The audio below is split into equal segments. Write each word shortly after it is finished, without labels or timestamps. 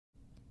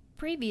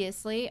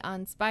Previously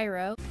on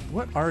Spyro.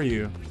 What are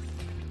you?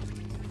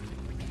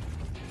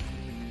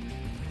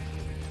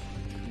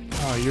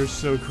 Oh, you're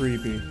so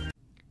creepy.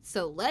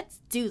 So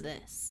let's do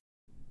this.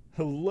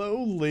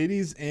 Hello,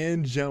 ladies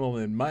and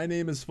gentlemen. My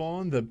name is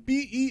Fawn, the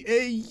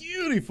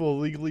beautiful,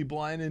 legally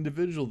blind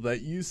individual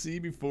that you see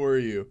before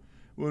you.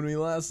 When we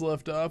last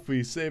left off,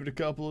 we saved a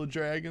couple of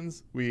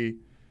dragons. We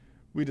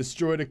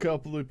destroyed a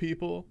couple of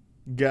people,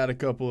 got a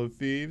couple of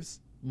thieves,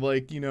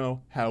 like, you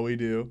know, how we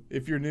do.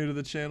 If you're new to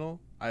the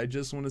channel, I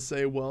just want to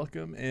say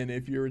welcome, and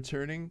if you're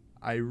returning,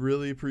 I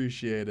really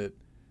appreciate it.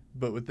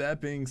 But with that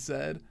being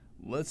said,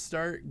 let's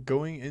start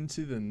going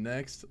into the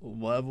next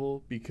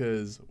level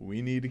because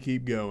we need to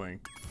keep going.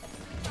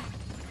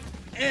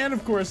 And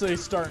of course, they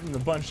start in a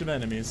bunch of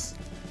enemies.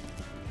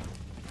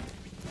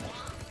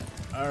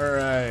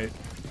 Alright.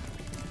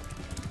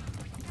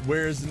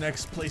 Where's the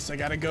next place I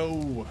gotta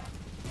go?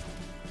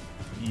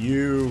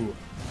 You.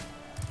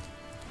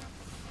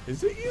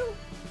 Is it you?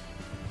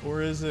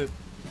 Or is it...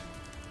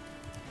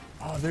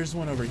 Oh, there's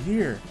one over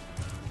here.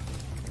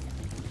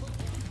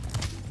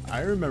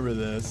 I remember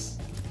this.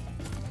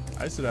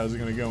 I said I was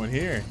gonna go in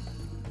here.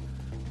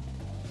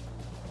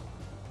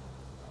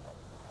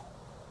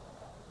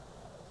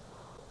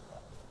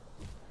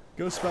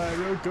 Go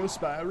Spyro, go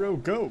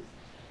Spyro, go!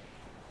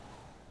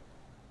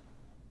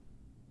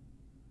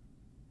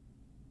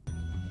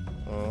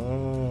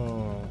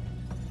 Oh.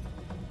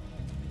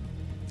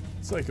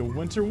 It's like a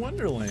winter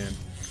wonderland.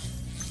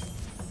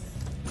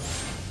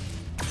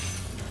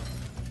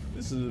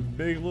 This is a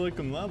big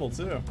looking level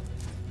too.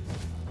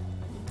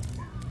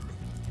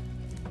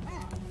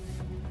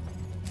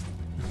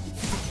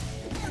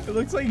 It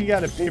looks like you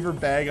got a paper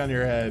bag on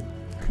your head.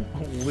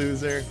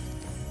 Loser.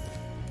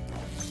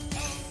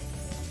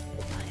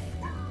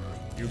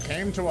 You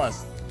came to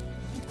us.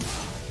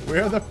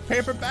 We're the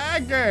paper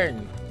bag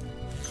gang.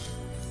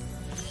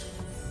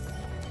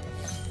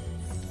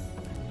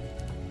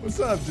 What's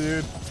up,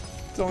 dude?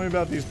 Tell me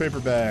about these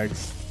paper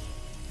bags.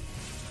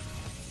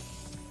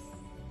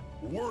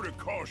 Word of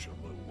caution,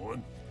 little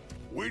one.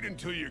 Wait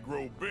until you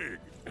grow big,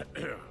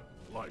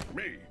 like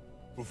me,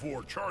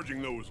 before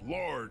charging those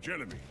large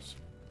enemies.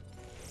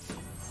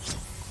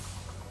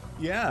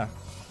 Yeah.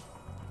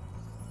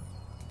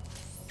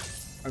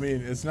 I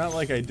mean, it's not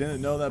like I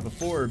didn't know that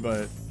before,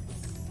 but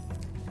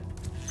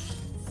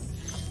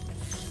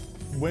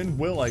when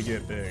will I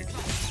get big?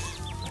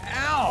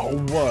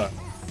 Ow!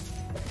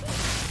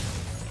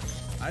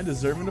 I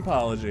deserve an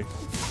apology.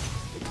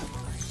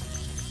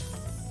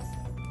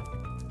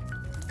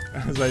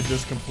 As I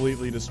just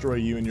completely destroy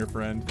you and your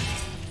friend.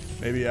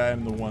 Maybe I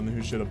am the one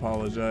who should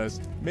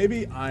apologize.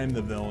 Maybe I'm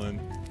the villain.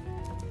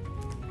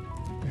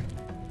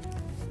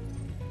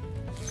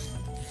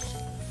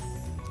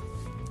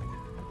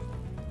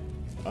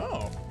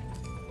 Oh.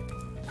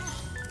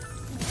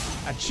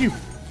 Achoo.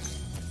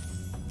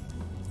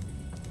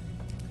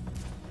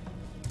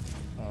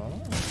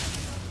 Oh.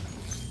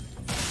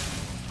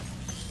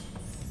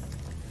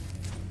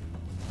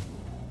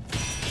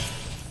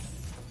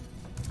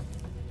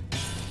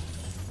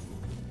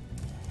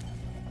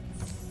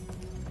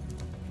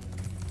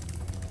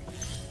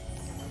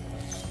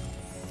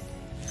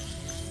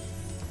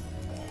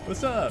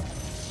 What's up?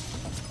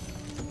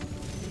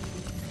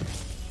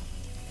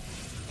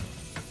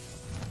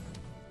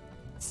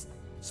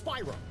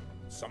 Spyro,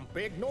 some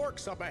big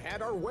Norks up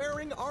ahead are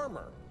wearing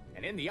armor,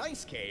 and in the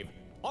ice cave,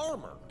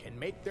 armor can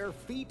make their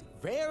feet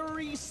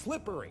very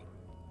slippery.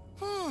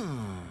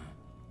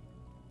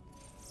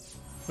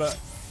 But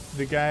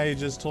the guy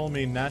just told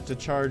me not to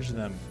charge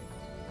them.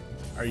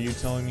 Are you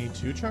telling me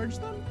to charge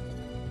them?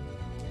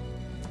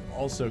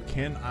 Also,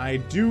 can I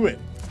do it?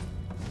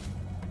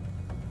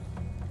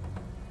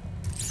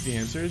 The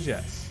answer is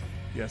yes.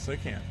 Yes, I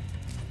can.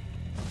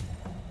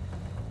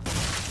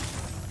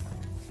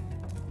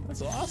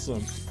 That's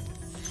awesome.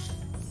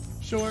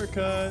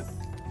 Shortcut.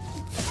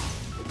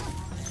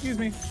 Excuse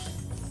me.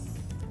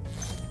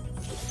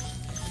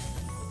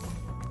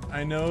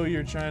 I know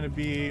you're trying to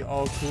be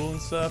all cool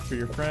and stuff for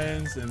your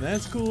friends, and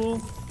that's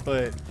cool,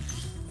 but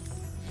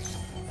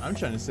I'm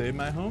trying to save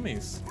my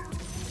homies.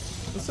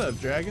 What's up,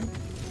 dragon?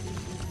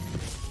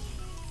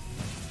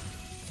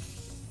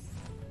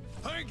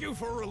 Thank you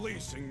for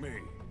releasing me.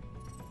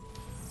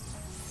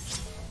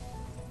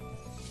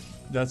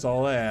 That's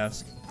all I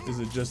ask. Is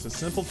it just a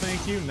simple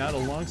thank you, not a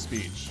long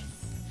speech?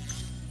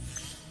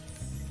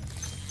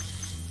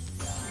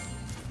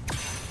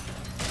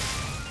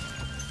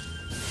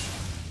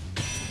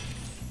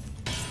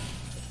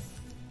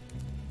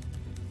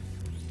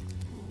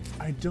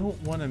 I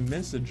don't want to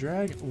miss a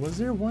dragon. Was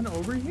there one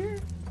over here?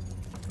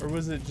 Or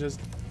was it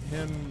just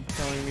him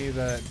telling me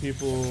that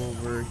people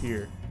were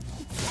here?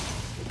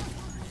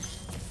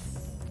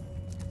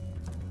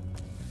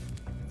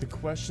 The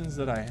questions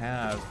that I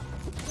have.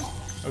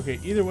 Okay,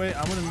 either way,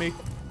 I'm gonna make...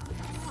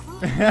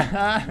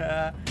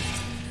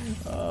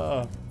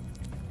 Oh.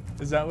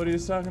 Is that what he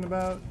was talking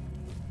about?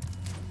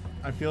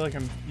 I feel like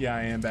yeah,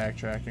 I am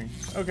backtracking.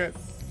 Okay.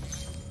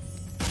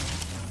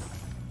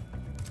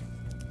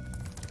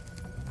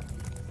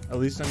 At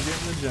least I'm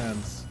getting the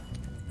gems.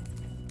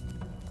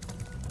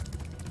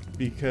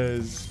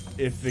 because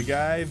if the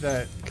guy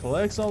that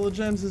collects all the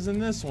gems is in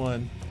this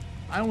one,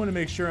 I want to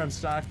make sure I'm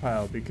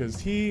stockpiled because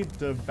he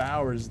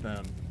devours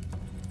them.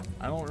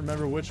 I don't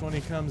remember which one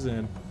he comes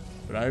in,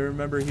 but I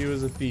remember he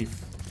was a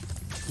thief.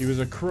 He was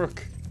a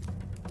crook.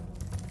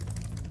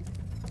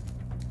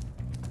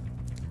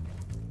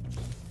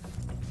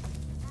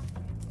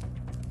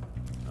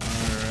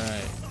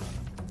 Alright.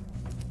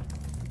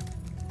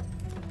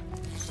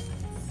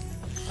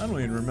 I don't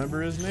even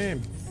remember his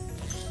name.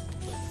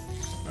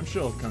 I'm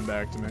sure he'll come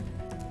back to me.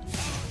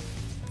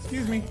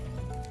 Excuse me.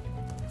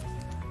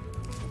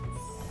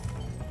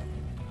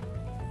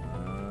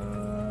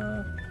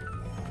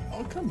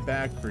 I'll come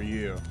back for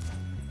you.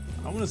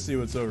 I want to see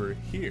what's over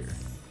here.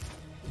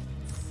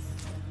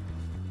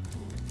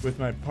 With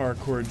my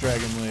parkour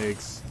dragon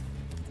legs.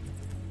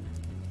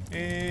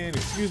 And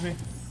excuse me.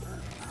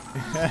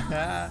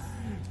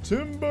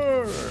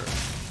 Timber!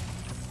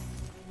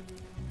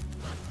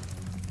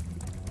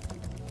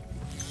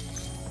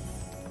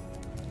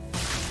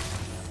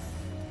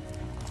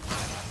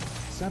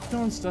 Stop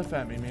throwing stuff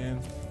at me, man.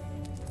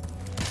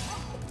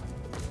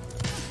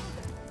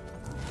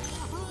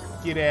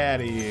 Get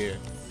out of here.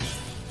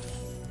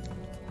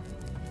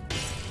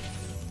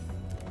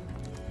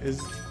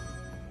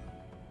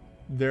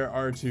 There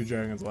are 2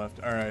 dragons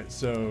left. Alright,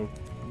 so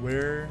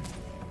where?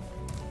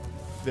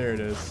 There it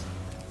is.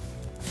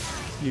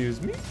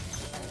 Excuse me?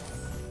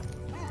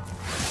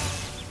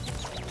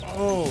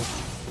 Oh,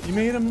 you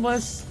made him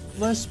less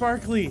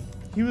sparkly.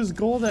 He was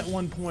gold at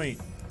one point.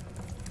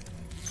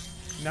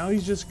 Now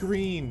he's just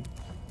green.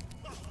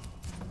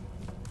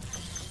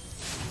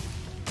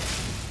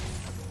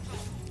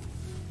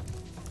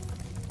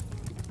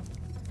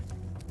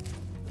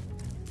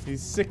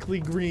 He's sickly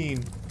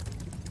green.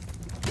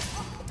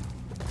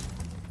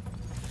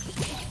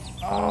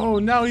 Oh,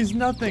 now he's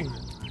nothing.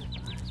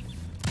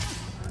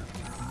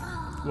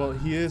 Well,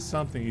 he is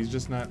something. He's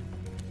just not.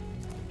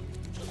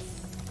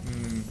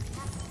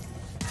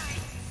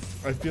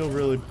 I feel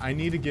really. I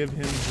need to give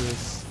him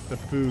the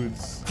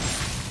foods.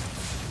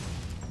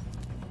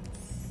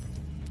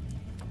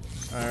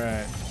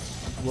 Alright,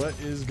 what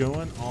is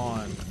going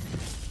on?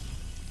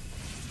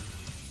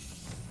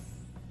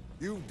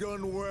 You've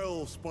done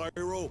well,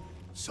 Spyro.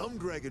 Some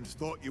dragons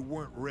thought you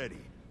weren't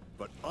ready,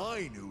 but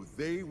I knew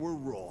they were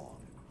wrong.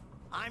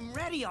 I'm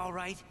ready, all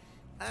right.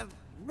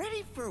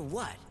 Ready for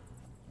what?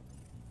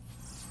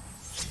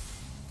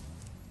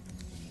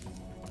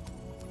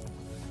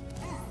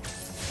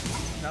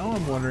 Now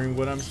I'm wondering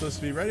what I'm supposed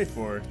to be ready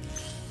for.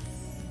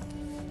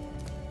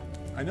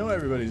 I know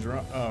everybody's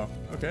wrong. Oh,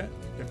 okay.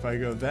 If I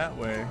go that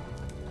way.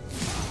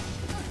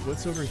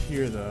 What's over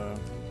here, though?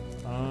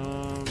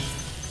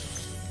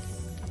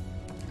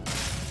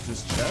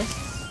 Just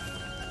chests.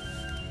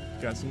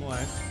 Got some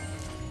life.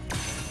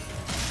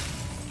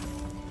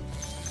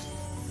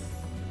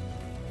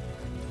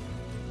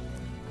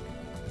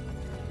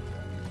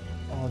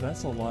 Oh,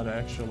 that's a lot of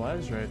extra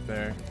lives right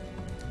there.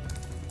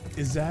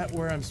 Is that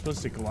where I'm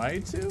supposed to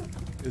glide to?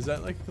 Is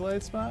that like a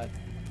glide spot?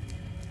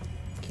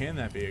 Can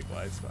that be a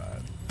glide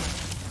spot?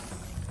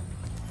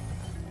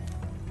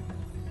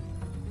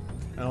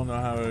 I don't know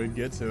how I would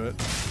get to it.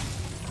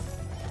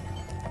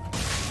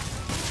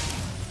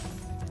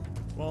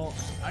 Well,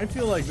 I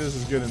feel like this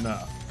is good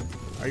enough.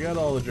 I got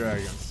all the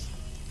dragons.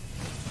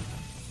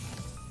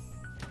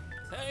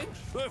 Thanks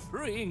for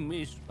freeing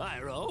me,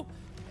 Spyro.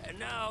 And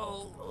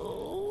now,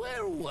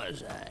 where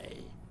was I?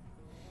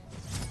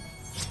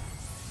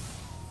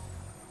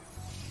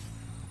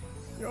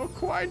 You're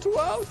quite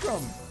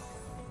welcome.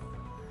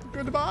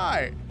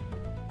 Goodbye.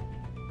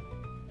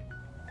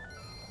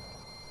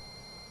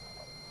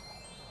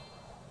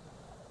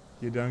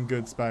 You done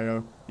good,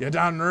 Spyro. You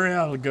done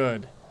real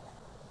good.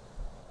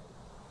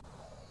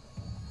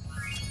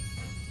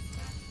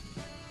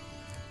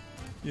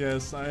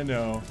 Yes, I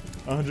know.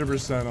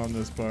 100% on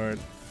this part.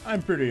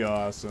 I'm pretty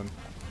awesome.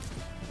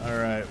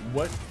 Alright,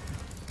 what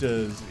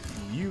does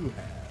you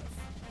have?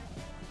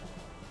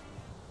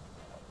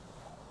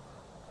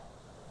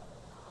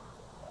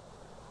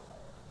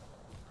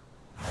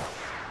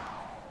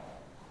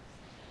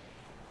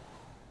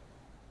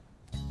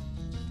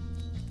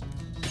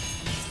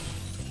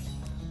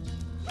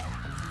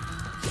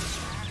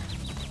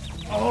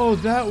 Oh,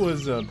 that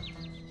was a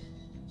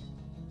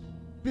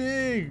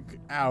big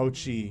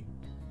ouchie.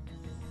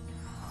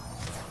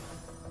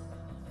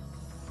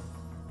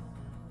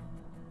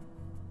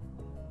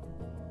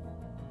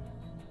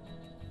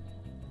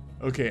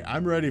 Okay,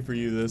 I'm ready for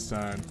you this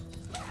time.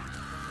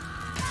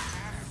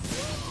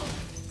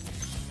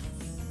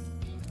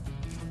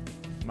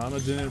 Mama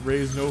didn't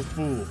raise no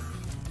fool.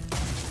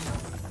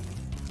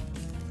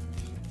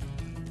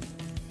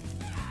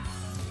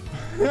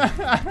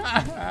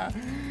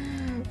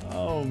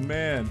 Oh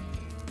man,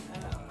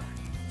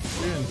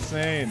 you're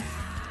insane.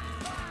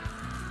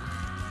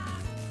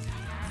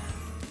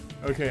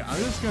 Okay, I'm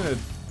just gonna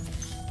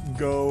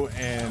go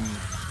and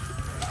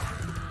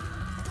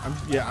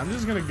I'm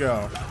just gonna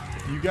go.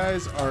 You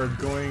guys are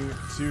going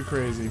too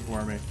crazy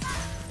for me.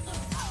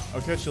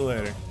 I'll catch you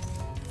later.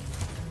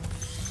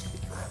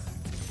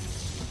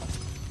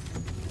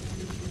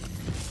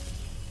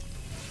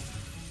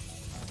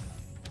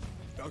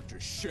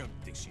 Shemp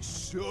thinks he's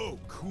so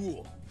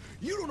cool.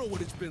 You don't know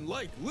what it's been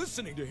like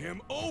listening to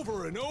him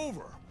over and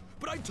over.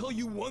 But I tell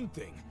you one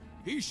thing,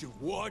 he should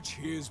watch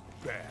his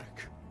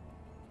back.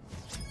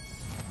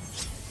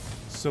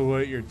 So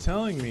what you're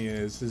telling me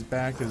is his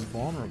back is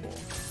vulnerable.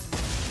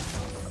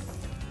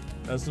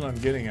 That's what I'm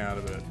getting out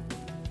of it.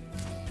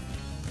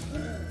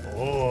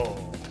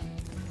 Oh.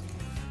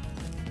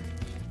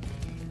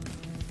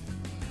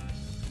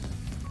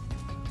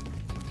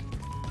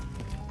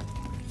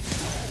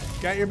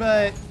 Got your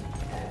butt.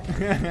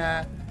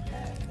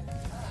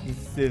 You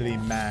silly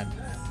man.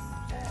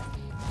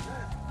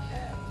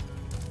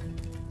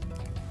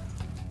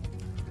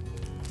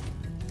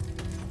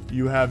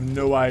 You have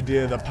no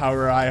idea the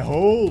power I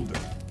hold.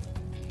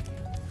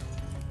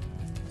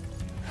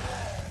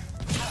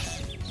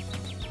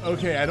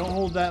 Okay, I don't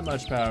hold that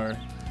much power.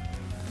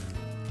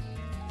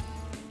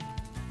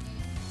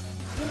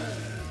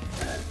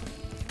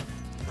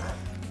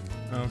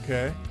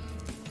 Okay.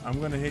 I'm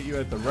gonna hit you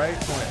at the right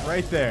point,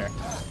 right there.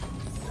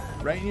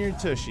 Right in your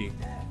tushy.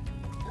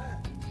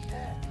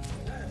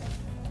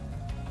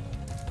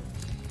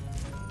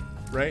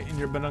 Right in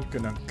your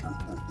banunkanunk.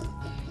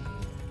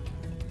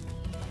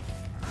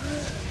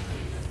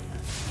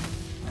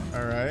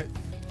 Alright.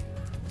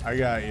 I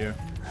got you.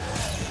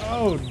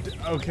 Oh,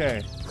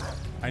 okay.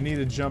 I need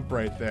to jump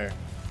right there.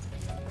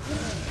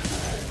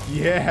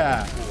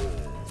 Yeah!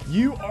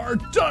 You are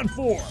done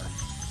for!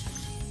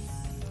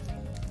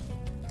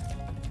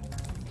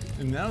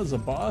 And that was a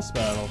boss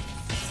battle.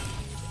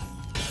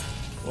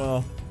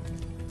 Well,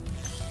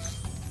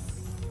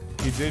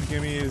 he did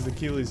give me his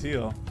Achilles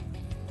heel.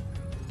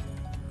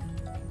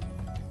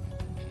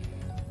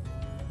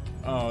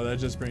 Oh, that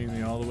just brings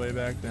me all the way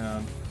back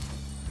down.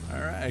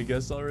 Alright, I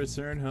guess I'll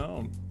return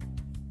home.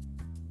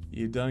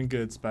 You done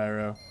good,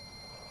 Spyro.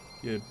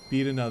 You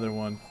beat another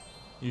one.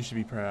 You should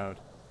be proud.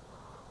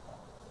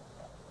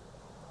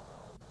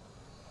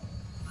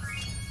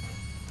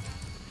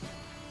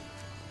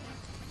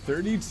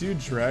 "32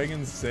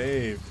 dragons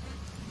saved."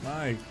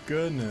 My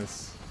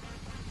goodness.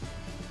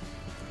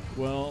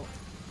 Well,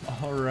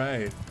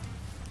 alright.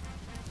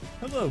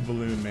 Hello,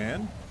 Balloon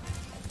Man.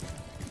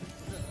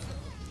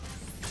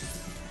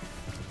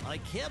 I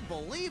can't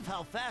believe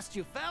how fast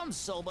you found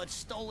so much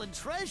stolen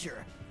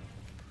treasure.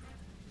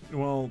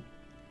 Well,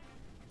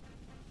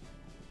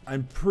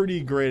 I'm pretty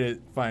great at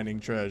finding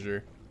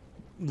treasure.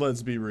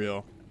 Let's be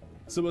real.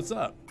 So what's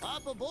up?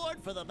 Hop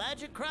aboard for the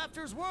Magic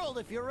Crafter's world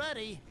if you're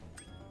ready.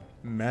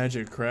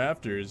 Magic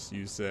crafters,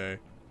 you say?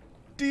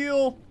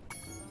 Deal!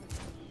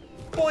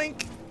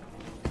 Boink!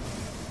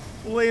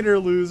 Later,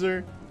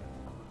 loser.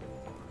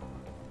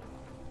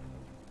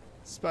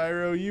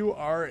 Spyro, you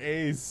are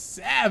a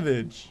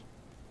savage!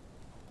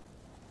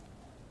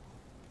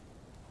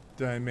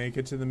 Did I make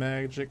it to the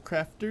Magic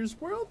Crafters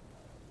world?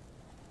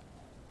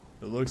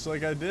 It looks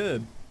like I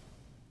did.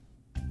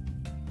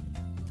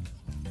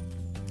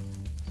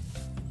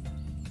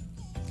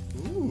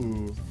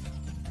 Ooh.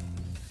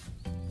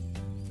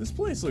 This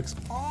place looks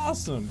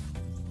awesome.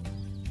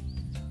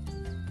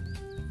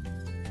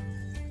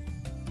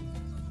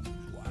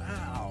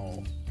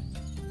 Wow.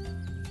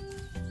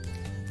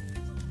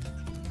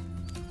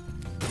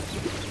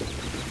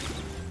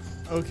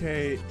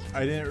 Okay,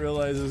 I didn't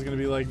realize it was gonna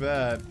be like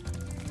that.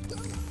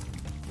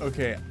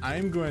 Okay,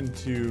 I'm going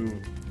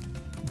to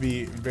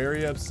be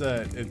very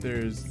upset if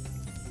there's...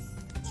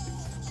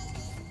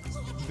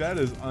 That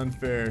is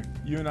unfair.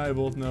 You and I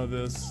both know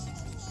this.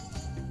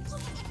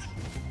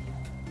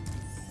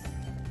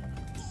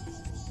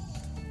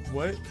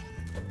 What?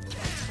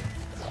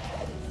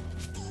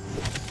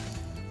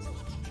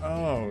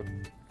 Oh.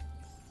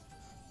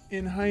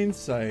 In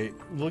hindsight,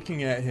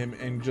 looking at him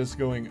and just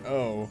going,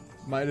 oh,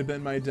 might have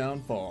been my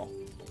downfall.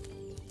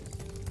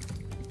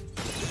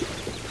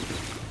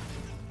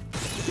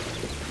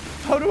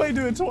 How do I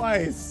do it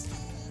twice?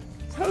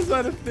 How's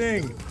that a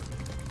thing?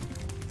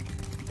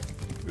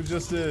 It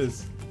just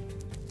is.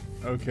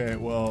 Okay,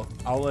 well,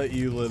 I'll let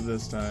you live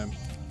this time.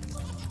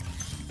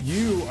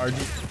 You are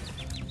just...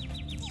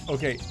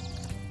 Okay.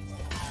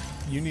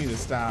 You need to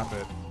stop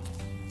it.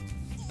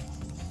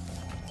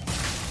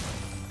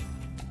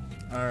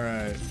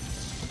 Alright.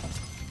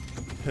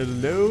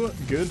 Hello,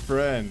 good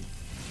friend.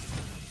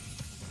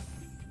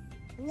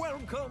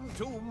 Welcome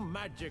to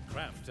Magic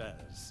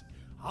Crafters.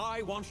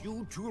 I want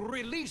you to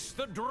release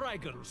the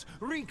dragons,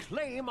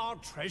 reclaim our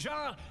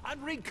treasure,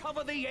 and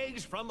recover the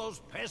eggs from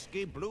those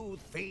pesky blue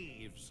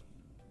thieves.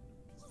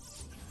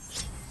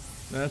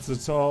 That's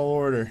a tall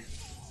order.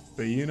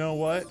 But you know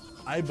what?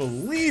 I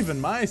believe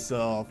in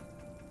myself.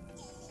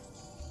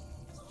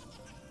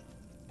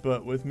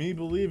 But with me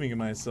believing in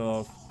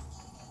myself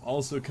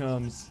also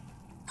comes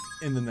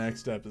in the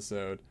next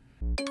episode.